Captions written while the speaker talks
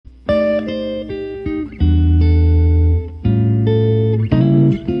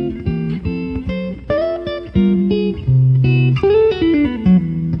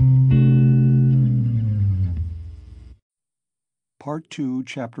2,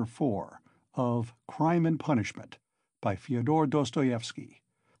 Chapter 4 of Crime and Punishment by Fyodor Dostoevsky.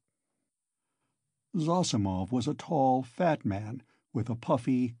 Zosimov was a tall, fat man with a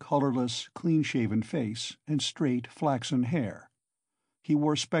puffy, colorless, clean-shaven face and straight, flaxen hair. He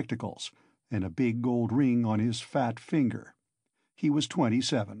wore spectacles and a big gold ring on his fat finger. He was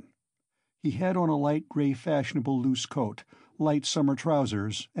 27. He had on a light gray fashionable loose coat, light summer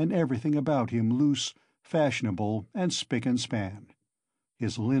trousers, and everything about him loose, fashionable, and spick and span.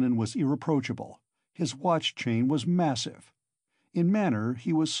 His linen was irreproachable. His watch chain was massive. In manner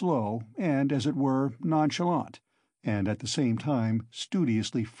he was slow and, as it were, nonchalant, and at the same time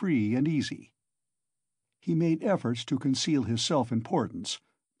studiously free and easy. He made efforts to conceal his self-importance,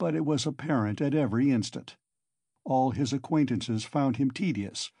 but it was apparent at every instant. All his acquaintances found him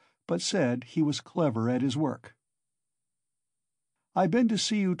tedious, but said he was clever at his work. "I've been to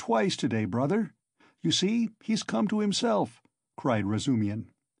see you twice today, brother. You see, he's come to himself," cried Razumian.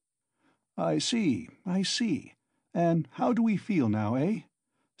 I see. And how do we feel now, eh?"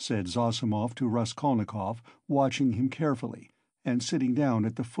 said Zosimov to Raskolnikov, watching him carefully, and sitting down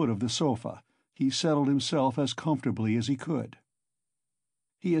at the foot of the sofa, he settled himself as comfortably as he could.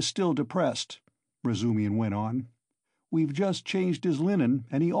 "He is still depressed," Razumian went on. "We've just changed his linen,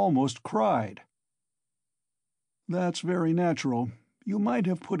 and he almost cried." "That's very natural. You might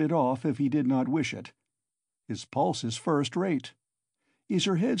have put it off if he did not wish it. His pulse is first-rate. Is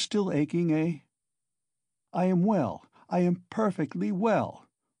your head still aching, eh?" "I am well. I am perfectly well,"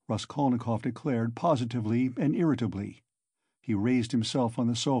 Raskolnikov declared positively and irritably. He raised himself on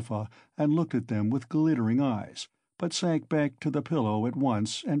the sofa and looked at them with glittering eyes, but sank back to the pillow at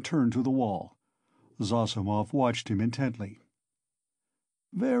once and turned to the wall. Zosimov watched him intently.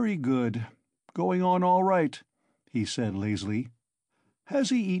 "Very good. Going on all right," he said lazily. "Has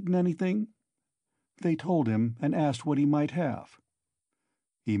he eaten anything?" They told him and asked what he might have.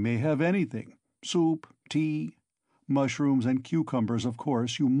 "He may have anything. Soup, tea. Mushrooms and cucumbers, of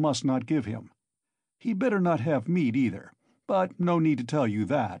course, you must not give him. He'd better not have meat either, but no need to tell you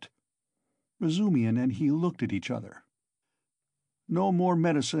that." Razumian and he looked at each other. "No more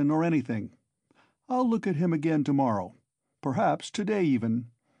medicine or anything. I'll look at him again tomorrow. Perhaps today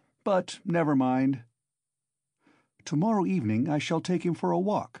even. But never mind." "Tomorrow evening I shall take him for a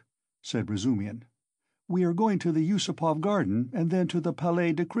walk," said Razumian. "We are going to the Yusupov garden and then to the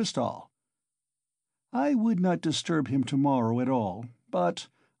Palais de Cristal." "I would not disturb him tomorrow at all, but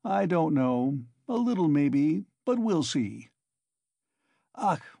I don't know. A little maybe, but we'll see."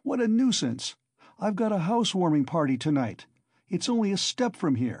 "Ach, what a nuisance! I've got a housewarming party tonight. It's only a step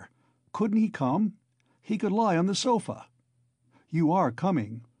from here. Couldn't he come? He could lie on the sofa." "You are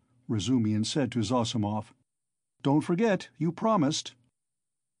coming," Razumian said to Zosimov. "Don't forget, you promised."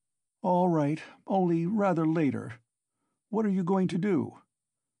 "All right, only rather later. What are you going to do?"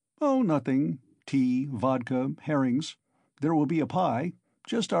 "Oh, nothing. Tea, vodka, herrings. There will be a pie.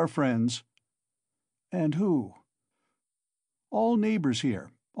 Just our friends." "And who?" "All neighbors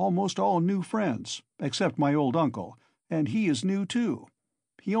here. Almost all new friends, except my old uncle, and he is new too.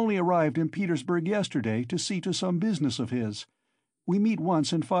 He only arrived in Petersburg yesterday to see to some business of his. We meet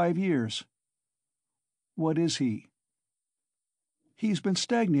once in 5 years." "What is he?" "He's been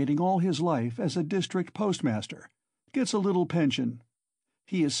stagnating all his life as a district postmaster. Gets a little pension.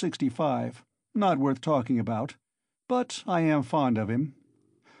 He is 65. Not worth talking about. But I am fond of him.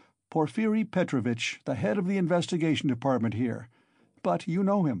 Porfiri Petrovitch, the head of the investigation department here. But you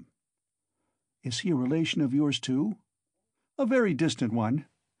know him." "Is he a relation of yours too?" "A very distant one.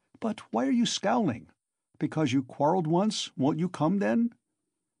 But why are you scowling? Because you quarreled once, won't you come then?"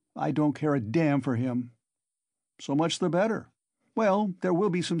 "I don't care a damn for him." "So much the better. Well, there will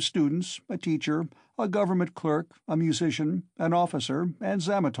be some students, a teacher, a government clerk, a musician, an officer, and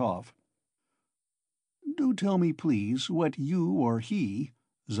Zametov." "Do tell me, please, what you or he,"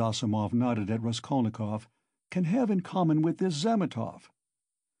 Zosimov nodded at Raskolnikov, "can have in common with this Zametov."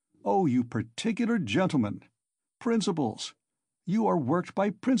 "Oh, you particular gentleman! Principles. You are worked by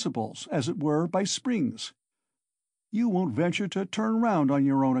principles, as it were, by springs. You won't venture to turn round on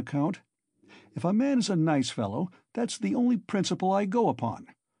your own account. If a man is a nice fellow, that's the only principle I go upon.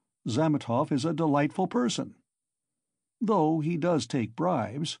 Zametov is a delightful person." "Though he does take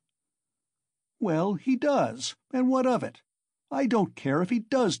bribes." "Well, he does, and what of it? I don't care if he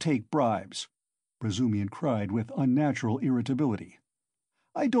does take bribes," Razumian cried with unnatural irritability.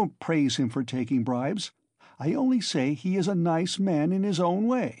 "I don't praise him for taking bribes. I only say he is a nice man in his own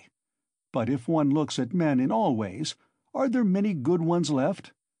way. But if one looks at men in all ways, are there many good ones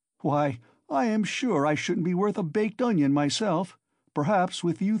left? Why, I am sure I shouldn't be worth a baked onion myself, perhaps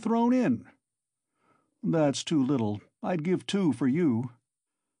with you thrown in." "That's too little. I'd give 2 for you.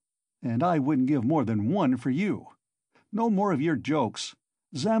 And I wouldn't give more than 1 for you. No more of your jokes.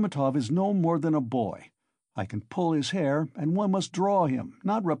 Zametov is no more than a boy. I can pull his hair, and one must draw him,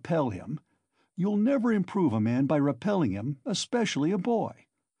 not repel him. You'll never improve a man by repelling him, especially a boy.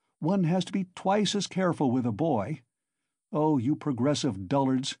 One has to be twice as careful with a boy. Oh, you progressive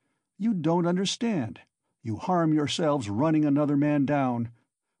dullards, you don't understand. You harm yourselves running another man down.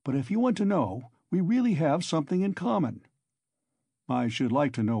 But if you want to know, we really have something in common." "I should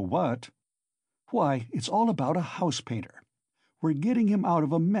like to know what." "Why, it's all about a house painter. We're getting him out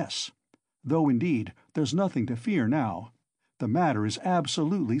of a mess. Though, indeed, there's nothing to fear now. The matter is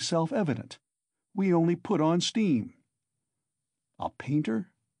absolutely self-evident. We only put on steam." "A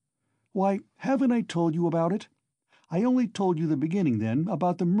painter? Why, haven't I told you about it? I only told you the beginning then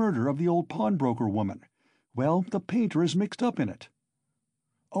about the murder of the old pawnbroker woman. Well, the painter is mixed up in it."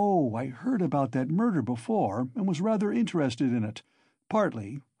 "Oh, I heard about that murder before, and was rather interested in it.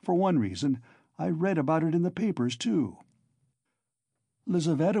 Partly, for one reason, I read about it in the papers, too."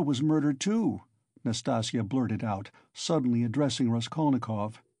 "Lizaveta was murdered, too," Nastasya blurted out, suddenly addressing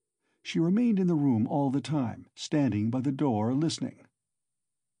Raskolnikov. She remained in the room all the time, standing by the door listening.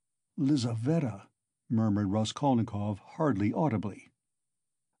 "Lizaveta," murmured Raskolnikov hardly audibly.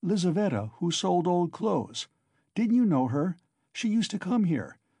 "Lizaveta, who sold old clothes. Didn't you know her? She used to come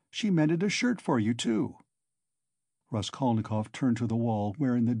here. She mended a shirt for you, too." Raskolnikov turned to the wall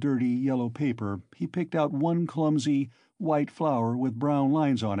where in the dirty yellow paper he picked out one clumsy, white flower with brown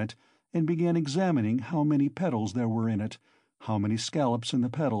lines on it and began examining how many petals there were in it, how many scallops in the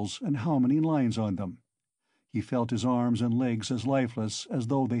petals, and how many lines on them. He felt his arms and legs as lifeless as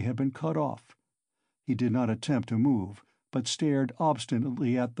though they had been cut off. He did not attempt to move, but stared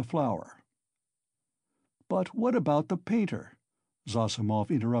obstinately at the flower. "But what about the painter?"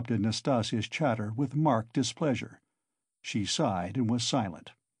 Zosimov interrupted Nastasya's chatter with marked displeasure. She sighed and was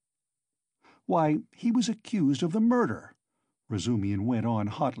silent. "Why, he was accused of the murder," Razumihin went on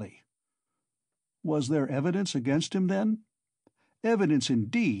hotly. "Was there evidence against him, then?" "Evidence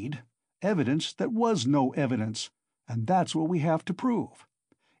indeed! Evidence that was no evidence, and that's what we have to prove.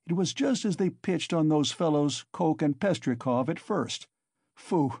 It was just as they pitched on those fellows Koch and Pestrikov at first.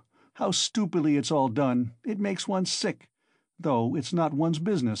 Phoo, how stupidly it's all done, it makes one sick, though it's not one's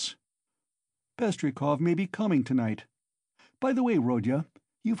business. Pestrikov may be coming tonight. By the way, Rodya,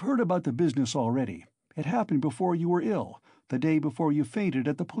 you've heard about the business already. It happened before you were ill, the day before you fainted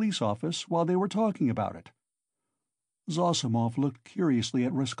at the police office while they were talking about it." Zosimov looked curiously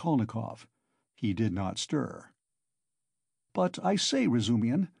at Raskolnikov. He did not stir. "But I say,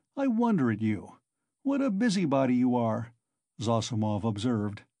 Razumihin, I wonder at you. What a busybody you are," Zosimov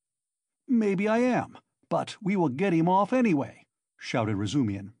observed. "Maybe I am, but we will get him off anyway," shouted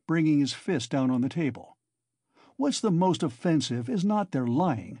Razumihin, bringing his fist down on the table. "What's the most offensive is not their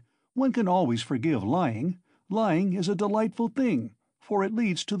lying. One can always forgive lying. Lying is a delightful thing, for it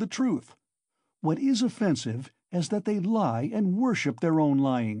leads to the truth. What is offensive is that they lie and worship their own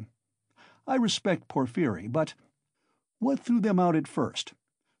lying. I respect Porfiry, but what threw them out at first?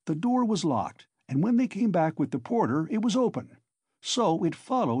 The door was locked, and when they came back with the porter it was open. So it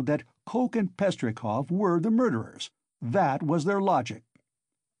followed that Koch and Pestrikov were the murderers. That was their logic."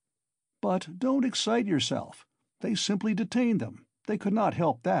 "But don't excite yourself. They simply detained them. They could not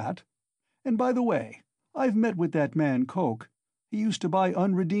help that. And by the way, I've met with that man Koch. He used to buy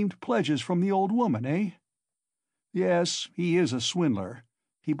unredeemed pledges from the old woman, eh?" "Yes, he is a swindler.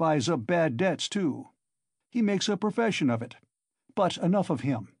 He buys up bad debts, too. He makes a profession of it. But enough of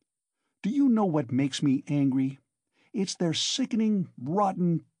him. Do you know what makes me angry? It's their sickening,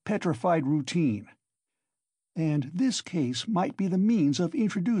 rotten, petrified routine. And this case might be the means of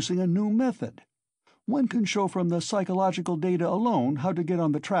introducing a new method. One can show from the psychological data alone how to get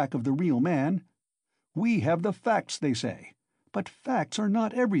on the track of the real man. We have the facts, they say. But facts are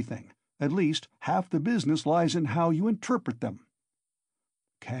not everything. At least, half the business lies in how you interpret them."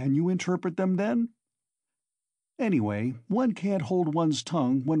 "Can you interpret them, then?" "Anyway, one can't hold one's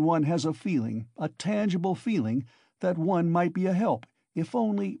tongue when one has a feeling, a tangible feeling, that one might be a help, if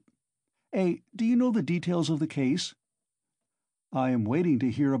only— do you know the details of the case?" "I am waiting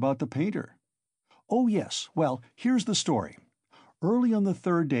to hear about the painter." "Oh, yes. Well, here's the story. Early on the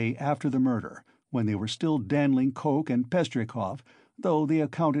third day after the murder, when they were still dandling Koch and Pestrikov, though they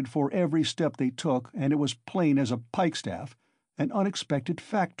accounted for every step they took and it was plain as a pikestaff, an unexpected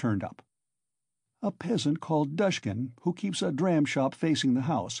fact turned up. A peasant called Dushkin, who keeps a dram shop facing the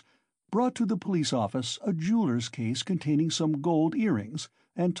house, brought to the police office a jeweler's case containing some gold earrings,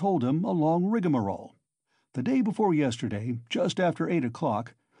 and told him a long rigmarole. The day before yesterday, just after 8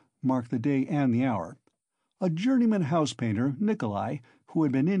 o'clock, mark the day and the hour, A journeyman house-painter, Nikolai, who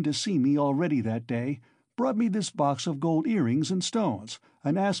had been in to see me already that day, brought me this box of gold earrings and stones,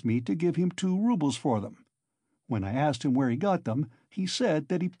 and asked me to give him 2 rubles for them. When I asked him where he got them, he said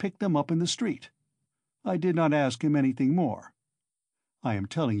that he picked them up in the street. I did not ask him anything more. I am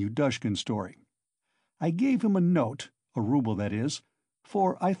telling you Dushkin's story. I gave him a note, a ruble that is,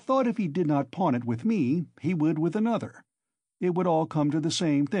 for I thought if he did not pawn it with me, he would with another. It would all come to the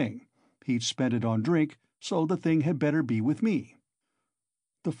same thing. He'd spent it on drink, so the thing had better be with me.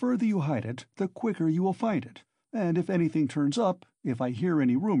 The further you hide it, the quicker you will find it, and if anything turns up, if I hear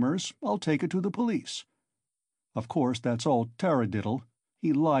any rumors, I'll take it to the police. Of course that's all taradiddle.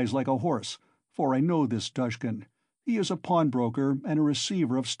 He lies like a horse, for I know this Dushkin. He is a pawnbroker and a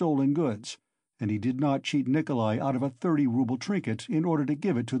receiver of stolen goods, and he did not cheat Nikolai out of a 30-ruble trinket in order to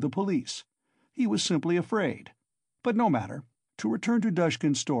give it to the police. He was simply afraid. But no matter. To return to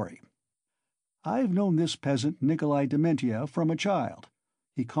Dushkin's story. I've known this peasant Nikolai Dementiev from a child.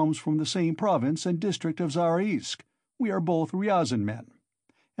 He comes from the same province and district of Zaraïsk. We are both Ryazan men.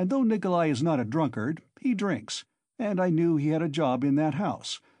 And though Nikolai is not a drunkard, he drinks, and I knew he had a job in that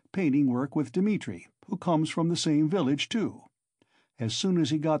house, painting work with Dmitri, who comes from the same village too. As soon as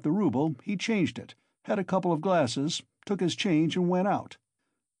he got the ruble, he changed it, had a couple of glasses, took his change and went out.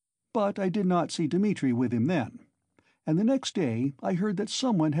 But I did not see Dmitri with him then. And the next day I heard that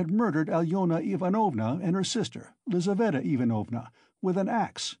someone had murdered Alyona Ivanovna and her sister, Lizaveta Ivanovna, with an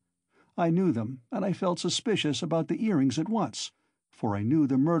axe. I knew them, and I felt suspicious about the earrings at once, for I knew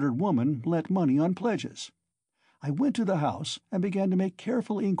the murdered woman lent money on pledges. I went to the house and began to make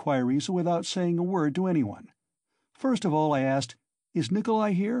careful inquiries without saying a word to anyone. First of all I asked, "Is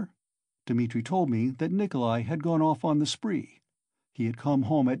Nikolai here?" Dmitri told me that Nikolai had gone off on the spree. He had come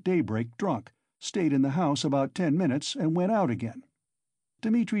home at daybreak drunk, stayed in the house about 10 minutes, and went out again.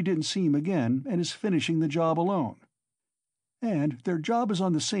 Dmitri didn't see him again and is finishing the job alone. And their job is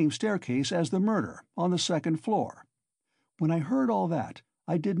on the same staircase as the murder, on the 2nd floor. When I heard all that,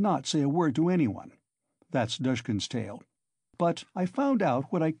 I did not say a word to anyone. That's Dushkin's tale. But I found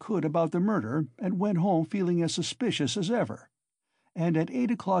out what I could about the murder and went home feeling as suspicious as ever. And at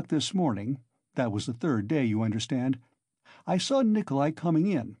 8 o'clock this morning, that was the 3rd day, you understand, I saw Nikolai coming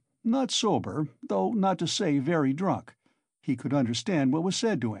in, not sober, though not to say very drunk. He could understand what was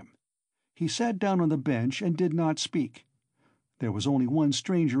said to him. He sat down on the bench and did not speak. There was only one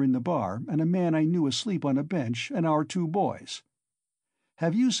stranger in the bar, and a man I knew asleep on a bench, and our 2 boys.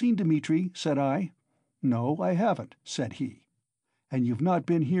 "Have you seen Dmitri?" said I. "No, I haven't," said he. "And you've not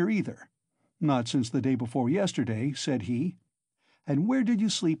been here either?" "Not since the day before yesterday," said he. "And where did you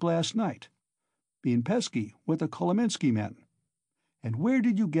sleep last night?" "In Pesky, with the Kolomensky men." "And where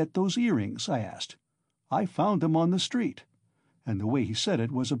did you get those earrings?" I asked. "I found them on the street." And the way he said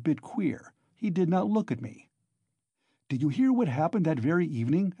it was a bit queer. He did not look at me. "Did you hear what happened that very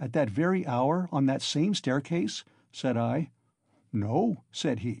evening, at that very hour, on that same staircase?" said I. "No,"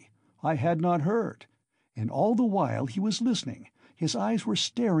 said he, "I had not heard." And all the while he was listening, his eyes were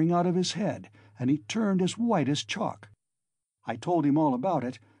staring out of his head, and he turned as white as chalk. I told him all about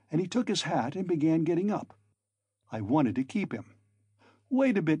it, and he took his hat and began getting up. I wanted to keep him.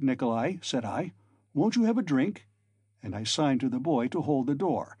 "Wait a bit, Nikolai," said I. "Won't you have a drink?" And I signed to the boy to hold the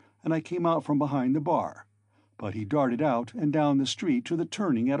door, and I came out from behind the bar. But he darted out and down the street to the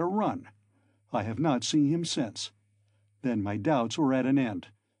turning at a run. I have not seen him since. Then my doubts were at an end.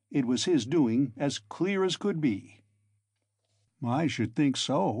 It was his doing, as clear as could be. "I should think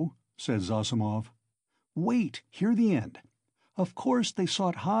so," said Zosimov. "Wait, hear the end. Of course they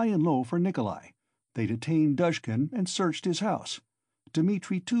sought high and low for Nikolai. They detained Dushkin and searched his house.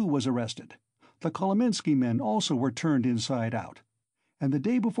 Dmitri too was arrested. The Kolomensky men also were turned inside out. And the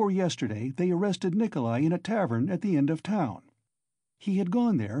day before yesterday they arrested Nikolai in a tavern at the end of town. He had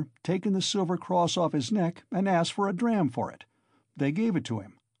gone there, taken the silver cross off his neck, and asked for a dram for it. They gave it to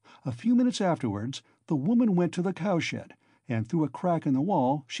him. A few minutes afterwards the woman went to the cowshed, and through a crack in the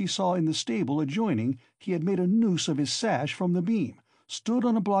wall she saw in the stable adjoining he had made a noose of his sash from the beam, stood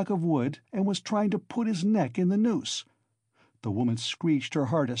on a block of wood, and was trying to put his neck in the noose. The woman screeched her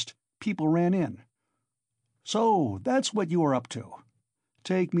hardest. People ran in. 'So that's what you are up to.'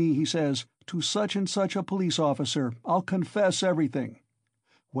 'Take me,' he says, 'to such and such a police officer. I'll confess everything.'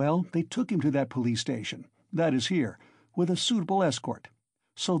 Well, they took him to that police station, that is here, with a suitable escort.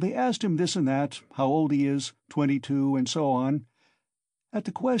 So they asked him this and that, how old he is, 22, and so on. At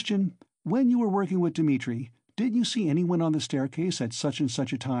the question, 'When you were working with Dmitri, did you see anyone on the staircase at such and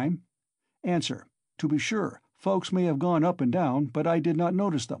such a time?' Answer, 'To be sure, folks may have gone up and down, but I did not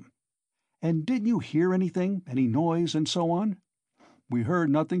notice them.' 'And didn't you hear anything, any noise, and so on?' 'We heard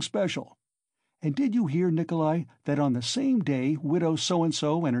nothing special.' And did you hear, Nikolai, that on the same day Widow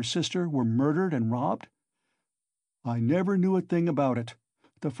So-and-so and her sister were murdered and robbed?" "I never knew a thing about it.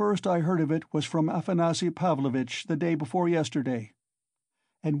 The first I heard of it was from Afanasy Pavlovitch the day before yesterday."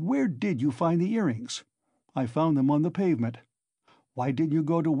 "And where did you find the earrings?" "I found them on the pavement." "Why didn't you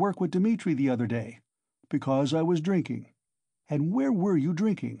go to work with Dmitri the other day?" "Because I was drinking." "And where were you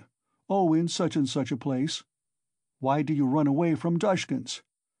drinking?" "Oh, in such and such a place." "Why did you run away from Dushkin's?"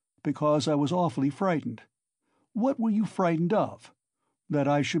 "Because I was awfully frightened." "What were you frightened of?" "That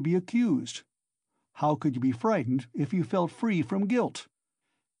I should be accused." "How could you be frightened if you felt free from guilt?"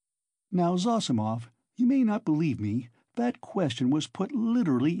 Now, Zossimov, you may not believe me, that question was put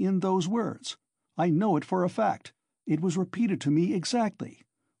literally in those words. I know it for a fact. It was repeated to me exactly.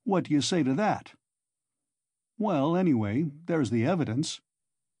 What do you say to that? "Well, anyway, there's the evidence."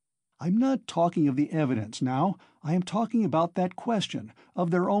 "I'm not talking of the evidence now. I am talking about that question,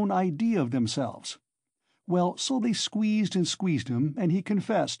 of their own idea of themselves. Well, so they squeezed and squeezed him, and he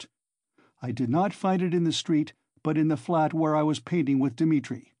confessed. I did not find it in the street, but in the flat where I was painting with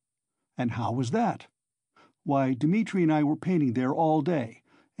Dmitri. And how was that? Why, Dmitri and I were painting there all day,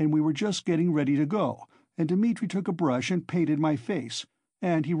 and we were just getting ready to go, and Dmitri took a brush and painted my face,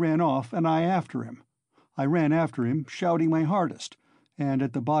 and he ran off, and I after him. I ran after him, shouting my hardest, and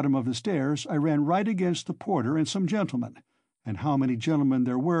at the bottom of the stairs I ran right against the porter and some gentlemen, and how many gentlemen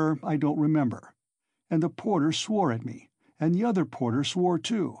there were I don't remember. And the porter swore at me, and the other porter swore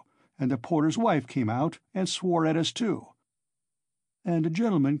too, and the porter's wife came out and swore at us too. And a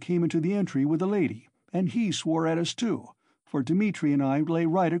gentleman came into the entry with a lady, and he swore at us too, for Dmitri and I lay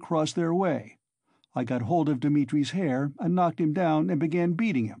right across their way. I got hold of Dmitri's hair and knocked him down and began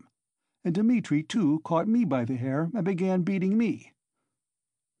beating him. And Dmitri, too, caught me by the hair and began beating me.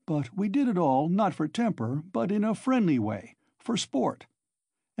 But we did it all not for temper, but in a friendly way, for sport.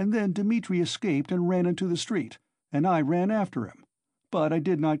 And then Dmitri escaped and ran into the street, and I ran after him. But I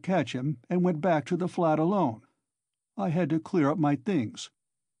did not catch him, and went back to the flat alone. I had to clear up my things.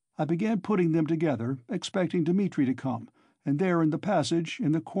 I began putting them together, expecting Dmitri to come, and there in the passage,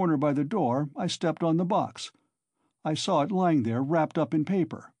 in the corner by the door, I stepped on the box. I saw it lying there wrapped up in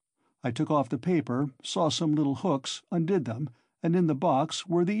paper. I took off the paper, saw some little hooks, undid them, and in the box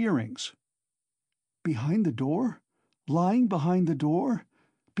were the earrings." "Behind the door? Lying behind the door?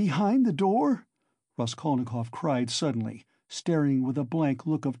 Behind the door?" Raskolnikov cried suddenly, staring with a blank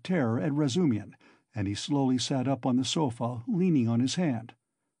look of terror at Razumihin, and he slowly sat up on the sofa, leaning on his hand.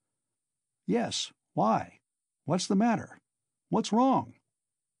 "Yes, why? What's the matter? What's wrong?"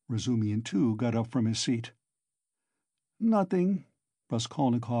 Razumihin too got up from his seat. "Nothing,"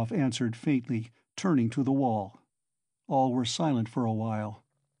 Raskolnikov answered faintly, turning to the wall. All were silent for a while.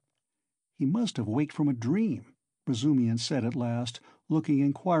 "He must have waked from a dream," Razumihin said at last, looking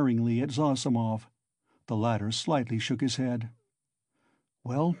inquiringly at Zossimov. The latter slightly shook his head.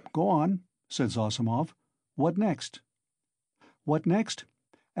 "Well, go on," said Zossimov. "What next?" "What next?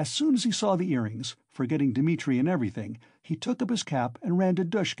 As soon as he saw the earrings, forgetting Dmitri and everything, he took up his cap and ran to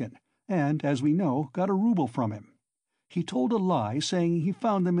Dushkin, and, as we know, got a rouble from him. He told a lie, saying he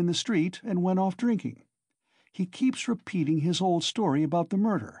found them in the street, and went off drinking. He keeps repeating his old story about the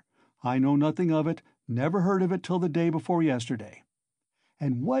murder. I know nothing of it, never heard of it till the day before yesterday.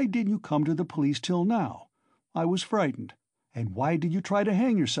 And why didn't you come to the police till now? I was frightened. And why did you try to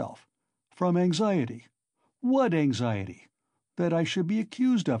hang yourself? From anxiety. What anxiety? That I should be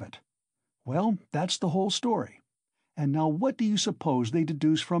accused of it. Well, that's the whole story. And now what do you suppose they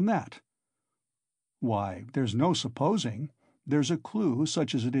deduce from that? Why, there's no supposing. There's a clue,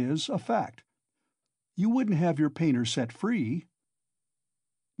 such as it is, a fact. You wouldn't have your painter set free.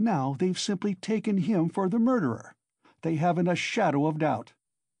 Now they've simply taken him for the murderer. They haven't a shadow of doubt."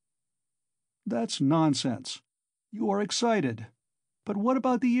 "That's nonsense. You are excited. But what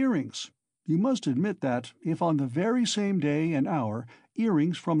about the earrings? You must admit that, if on the very same day and hour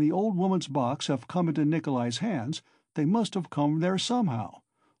earrings from the old woman's box have come into Nikolai's hands, they must have come there somehow.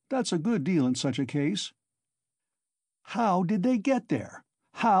 That's a good deal in such a case." "How did they get there?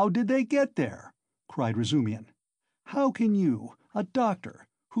 How did they get there?" cried Razumihin. "How can you, a doctor,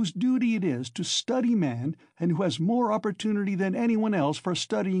 whose duty it is to study man and who has more opportunity than anyone else for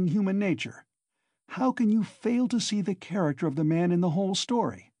studying human nature, how can you fail to see the character of the man in the whole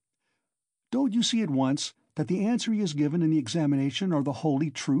story? Don't you see at once that the answer he has given in the examination are the holy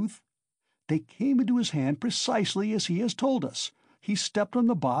truth? They came into his hand precisely as he has told us. He stepped on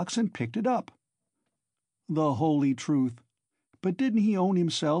the box and picked it up." "The holy truth. But didn't he own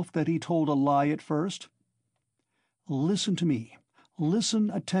himself that he told a lie at first?" "Listen to me. Listen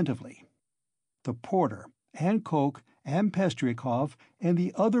attentively. The porter, and Coke, and Pestryakov, and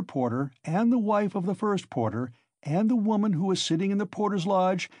the other porter, and the wife of the first porter, and the woman who was sitting in the porter's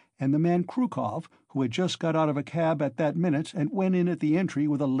lodge, and the man Krukov, who had just got out of a cab at that minute and went in at the entry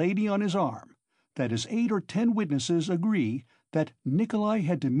with a lady on his arm, that is 8 or 10 witnesses agree that Nikolai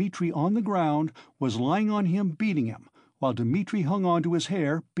had Dmitri on the ground, was lying on him, beating him, while Dmitri hung on to his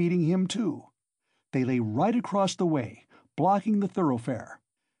hair, beating him too. They lay right across the way, blocking the thoroughfare.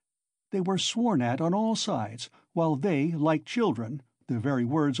 They were sworn at on all sides, while they, like children, the very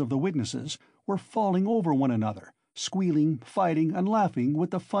words of the witnesses, were falling over one another, squealing, fighting, and laughing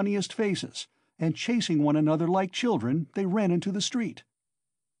with the funniest faces, and chasing one another like children. They ran into the street.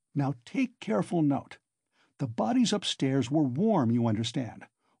 Now take careful note. The bodies upstairs were warm, you understand,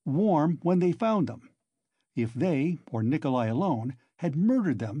 warm when they found them. If they, or Nikolai alone, had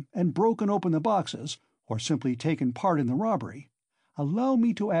murdered them and broken open the boxes, or simply taken part in the robbery, allow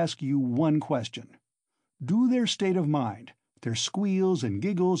me to ask you one question. Do their state of mind, their squeals and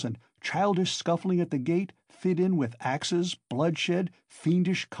giggles and childish scuffling at the gate, fit in with axes, bloodshed,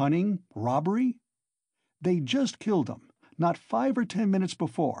 fiendish cunning, robbery? They just killed them, not 5 or 10 minutes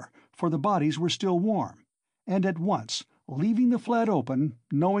before, for the bodies were still warm, and at once, leaving the flat open,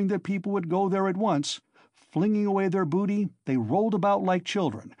 knowing that people would go there at once, flinging away their booty, they rolled about like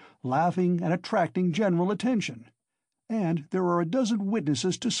children, laughing and attracting general attention. And there are a dozen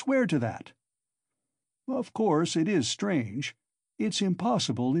witnesses to swear to that. Of course, it is strange. It's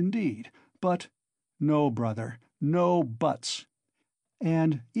impossible indeed, but— No, brother, no buts.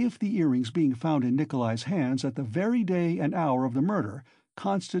 And if the earrings being found in Nikolai's hands at the very day and hour of the murder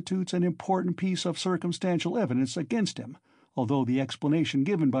constitutes an important piece of circumstantial evidence against him, although the explanation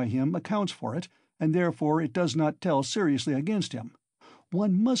given by him accounts for it, and therefore it does not tell seriously against him,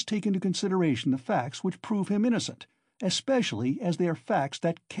 one must take into consideration the facts which prove him innocent, especially as they are facts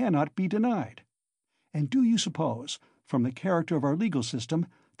that cannot be denied. And do you suppose, from the character of our legal system,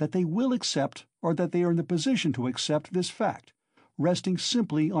 that they will accept, or that they are in the position to accept, this fact, resting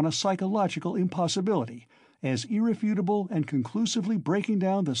simply on a psychological impossibility, as irrefutable and conclusively breaking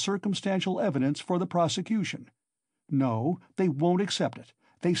down the circumstantial evidence for the prosecution? No, they won't accept it.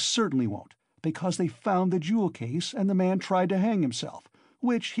 They certainly won't, because they found the jewel case and the man tried to hang himself,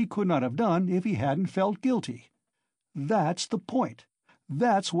 which he could not have done if he hadn't felt guilty. That's the point.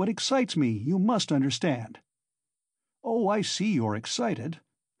 That's what excites me, you must understand. Oh, I see you're excited.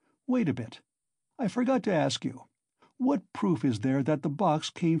 Wait a bit. I forgot to ask you. What proof is there that the box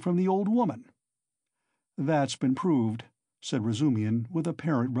came from the old woman? That's been proved, said Razumian with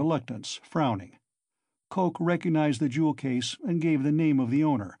apparent reluctance, frowning. Koch recognized the jewel case and gave the name of the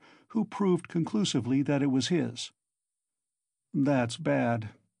owner, who proved conclusively that it was his. That's bad.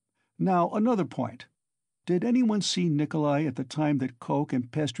 Now, another point. Did anyone see Nikolai at the time that Koch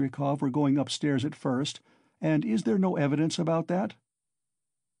and Pestryakov were going upstairs at first, and is there no evidence about that?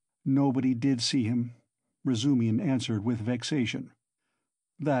 Nobody did see him, Razumian answered with vexation.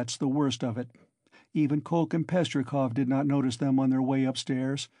 That's the worst of it. Even Koch and Pestryakov did not notice them on their way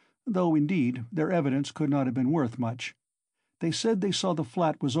upstairs, though, indeed, their evidence could not have been worth much. They said they saw the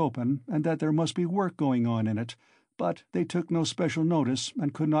flat was open and that there must be work going on in it, but they took no special notice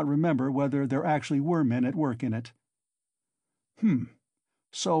and could not remember whether there actually were men at work in it.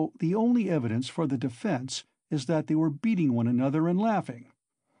 So the only evidence for the defense is that they were beating one another and laughing.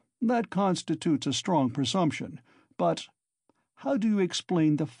 That constitutes a strong presumption, but how do you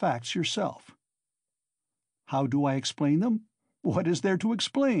explain the facts yourself? How do I explain them? What is there to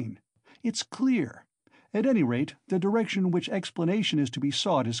explain? It's clear. At any rate, the direction in which explanation is to be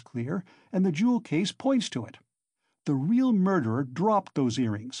sought is clear, and the jewel case points to it. The real murderer dropped those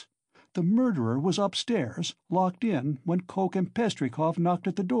earrings. The murderer was upstairs, locked in, when Koch and Pestryakov knocked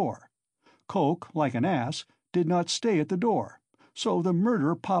at the door. Koch, like an ass, did not stay at the door, so the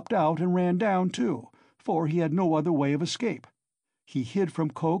murderer popped out and ran down, too, for he had no other way of escape. He hid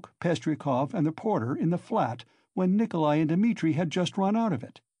from Koch, Pestryakov, and the porter in the flat when Nikolai and Dmitri had just run out of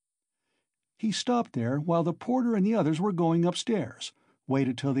it. He stopped there while the porter and the others were going upstairs,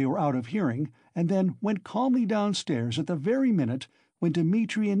 waited till they were out of hearing, and then went calmly downstairs at the very minute when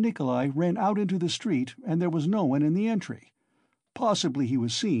Dmitri and Nikolai ran out into the street and there was no one in the entry. Possibly he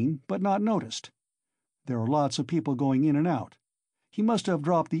was seen, but not noticed. There are lots of people going in and out. He must have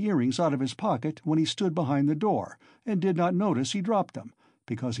dropped the earrings out of his pocket when he stood behind the door, and did not notice he dropped them,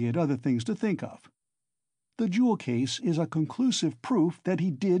 because he had other things to think of. The jewel case is a conclusive proof that he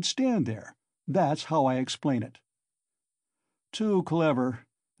did stand there. That's how I explain it. Too clever.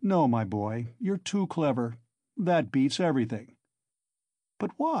 No, my boy, you're too clever. That beats everything.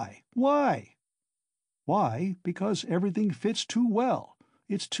 But why? Why? Why? Because everything fits too well.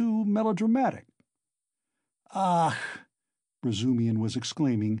 It's too melodramatic. "Ach!" Razumian was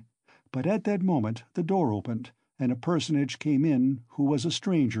exclaiming, but at that moment the door opened, and a personage came in who was a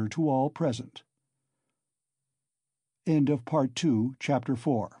stranger to all present. End of Part 2, Chapter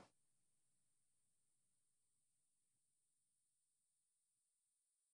 4.